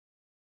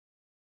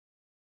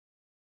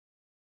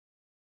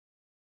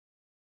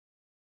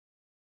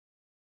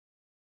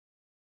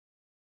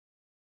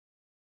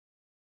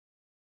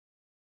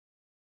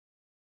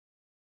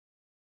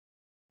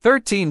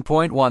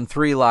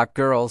13.13 Lakh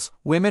girls,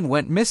 women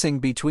went missing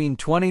between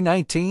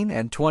 2019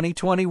 and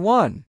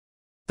 2021.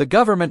 The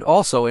government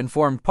also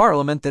informed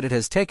Parliament that it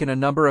has taken a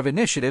number of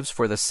initiatives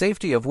for the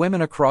safety of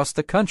women across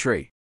the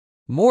country.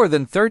 More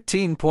than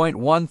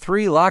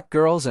 13.13 lakh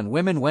girls and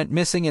women went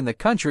missing in the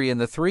country in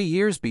the 3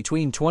 years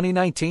between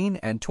 2019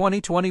 and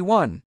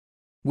 2021,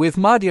 with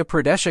Madhya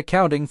Pradesh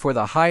accounting for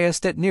the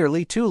highest at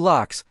nearly 2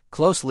 lakhs,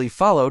 closely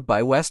followed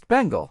by West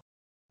Bengal,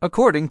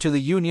 according to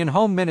the Union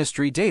Home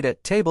Ministry data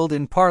tabled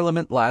in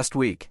Parliament last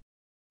week.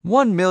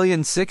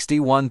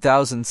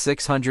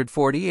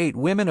 1,061,648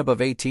 women above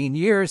 18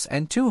 years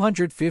and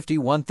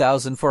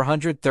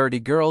 251,430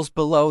 girls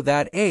below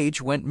that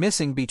age went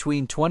missing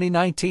between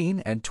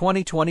 2019 and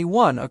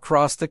 2021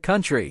 across the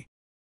country.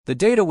 The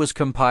data was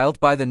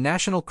compiled by the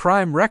National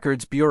Crime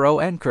Records Bureau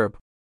 (NCRB).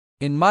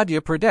 In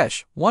Madhya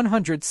Pradesh,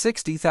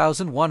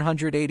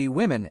 160,180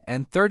 women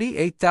and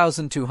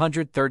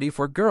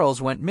 38,234 girls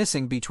went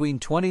missing between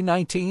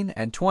 2019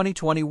 and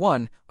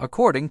 2021,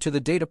 according to the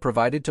data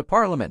provided to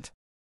Parliament.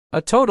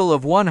 A total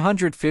of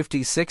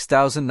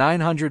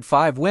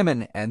 156,905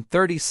 women and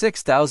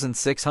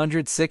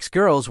 36,606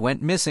 girls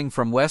went missing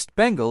from West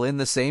Bengal in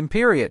the same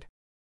period.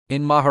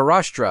 In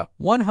Maharashtra,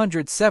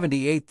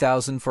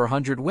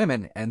 178,400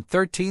 women and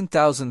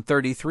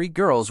 13,033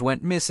 girls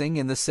went missing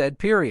in the said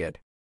period.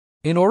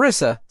 In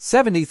Orissa,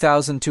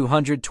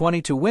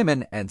 70,222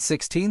 women and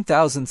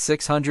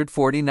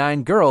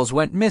 16,649 girls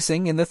went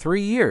missing in the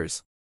 3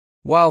 years,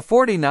 while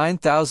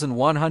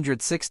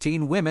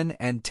 49,116 women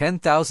and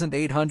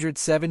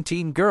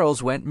 10,817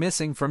 girls went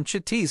missing from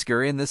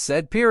Chhattisgarh in the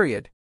said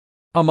period.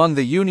 Among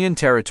the Union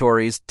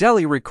territories,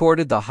 Delhi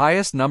recorded the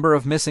highest number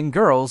of missing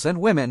girls and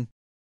women.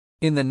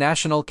 In the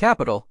national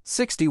capital,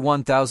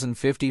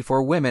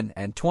 61,054 women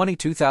and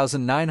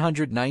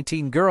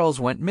 22,919 girls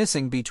went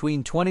missing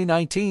between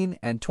 2019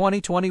 and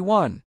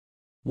 2021,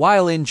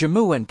 while in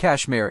Jammu and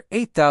Kashmir,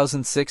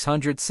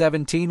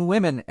 8,617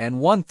 women and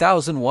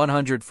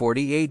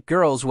 1,148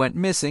 girls went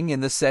missing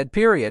in the said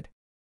period.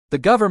 The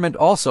government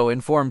also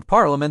informed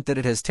Parliament that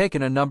it has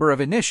taken a number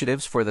of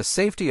initiatives for the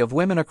safety of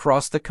women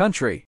across the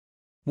country,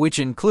 which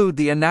include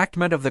the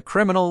enactment of the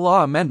Criminal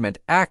Law Amendment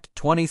Act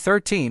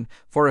 2013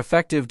 for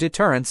effective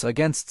deterrence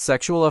against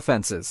sexual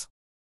offenses.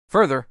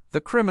 Further,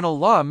 the Criminal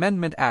Law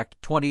Amendment Act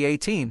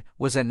 2018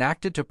 was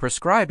enacted to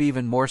prescribe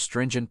even more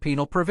stringent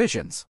penal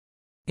provisions,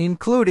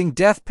 including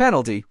death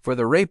penalty for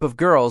the rape of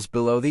girls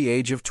below the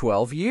age of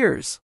 12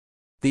 years.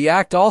 The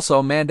act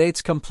also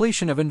mandates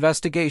completion of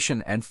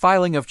investigation and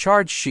filing of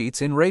charge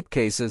sheets in rape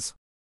cases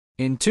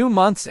in 2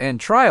 months and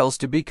trials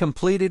to be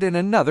completed in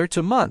another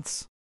 2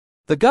 months.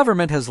 The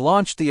government has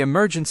launched the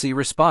Emergency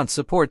Response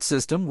Support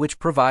System, which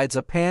provides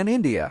a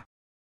pan-India,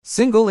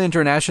 single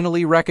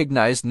internationally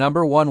recognized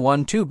number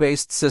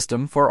 112-based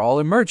system for all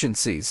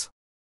emergencies,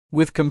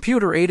 with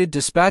computer-aided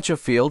dispatch of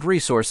field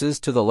resources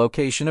to the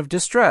location of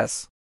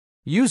distress.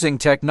 Using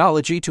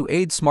technology to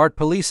aid smart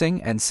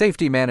policing and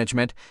safety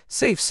management,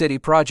 safe city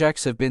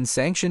projects have been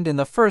sanctioned in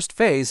the first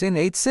phase in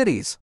 8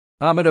 cities: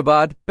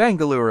 Ahmedabad,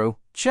 Bengaluru,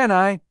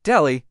 Chennai,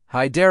 Delhi,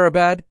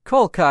 Hyderabad,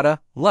 Kolkata,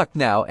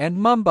 Lucknow, and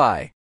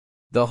Mumbai.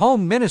 The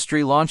Home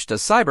Ministry launched a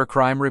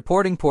cybercrime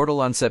reporting portal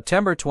on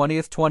September 20,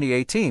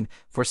 2018,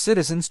 for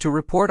citizens to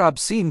report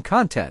obscene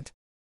content.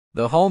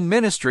 The Home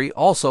Ministry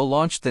also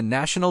launched the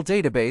National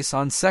Database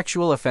on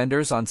Sexual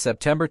Offenders on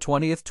September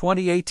 20,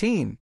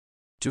 2018,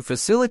 to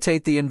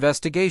facilitate the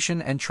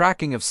investigation and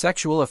tracking of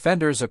sexual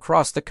offenders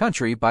across the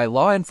country by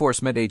law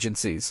enforcement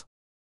agencies.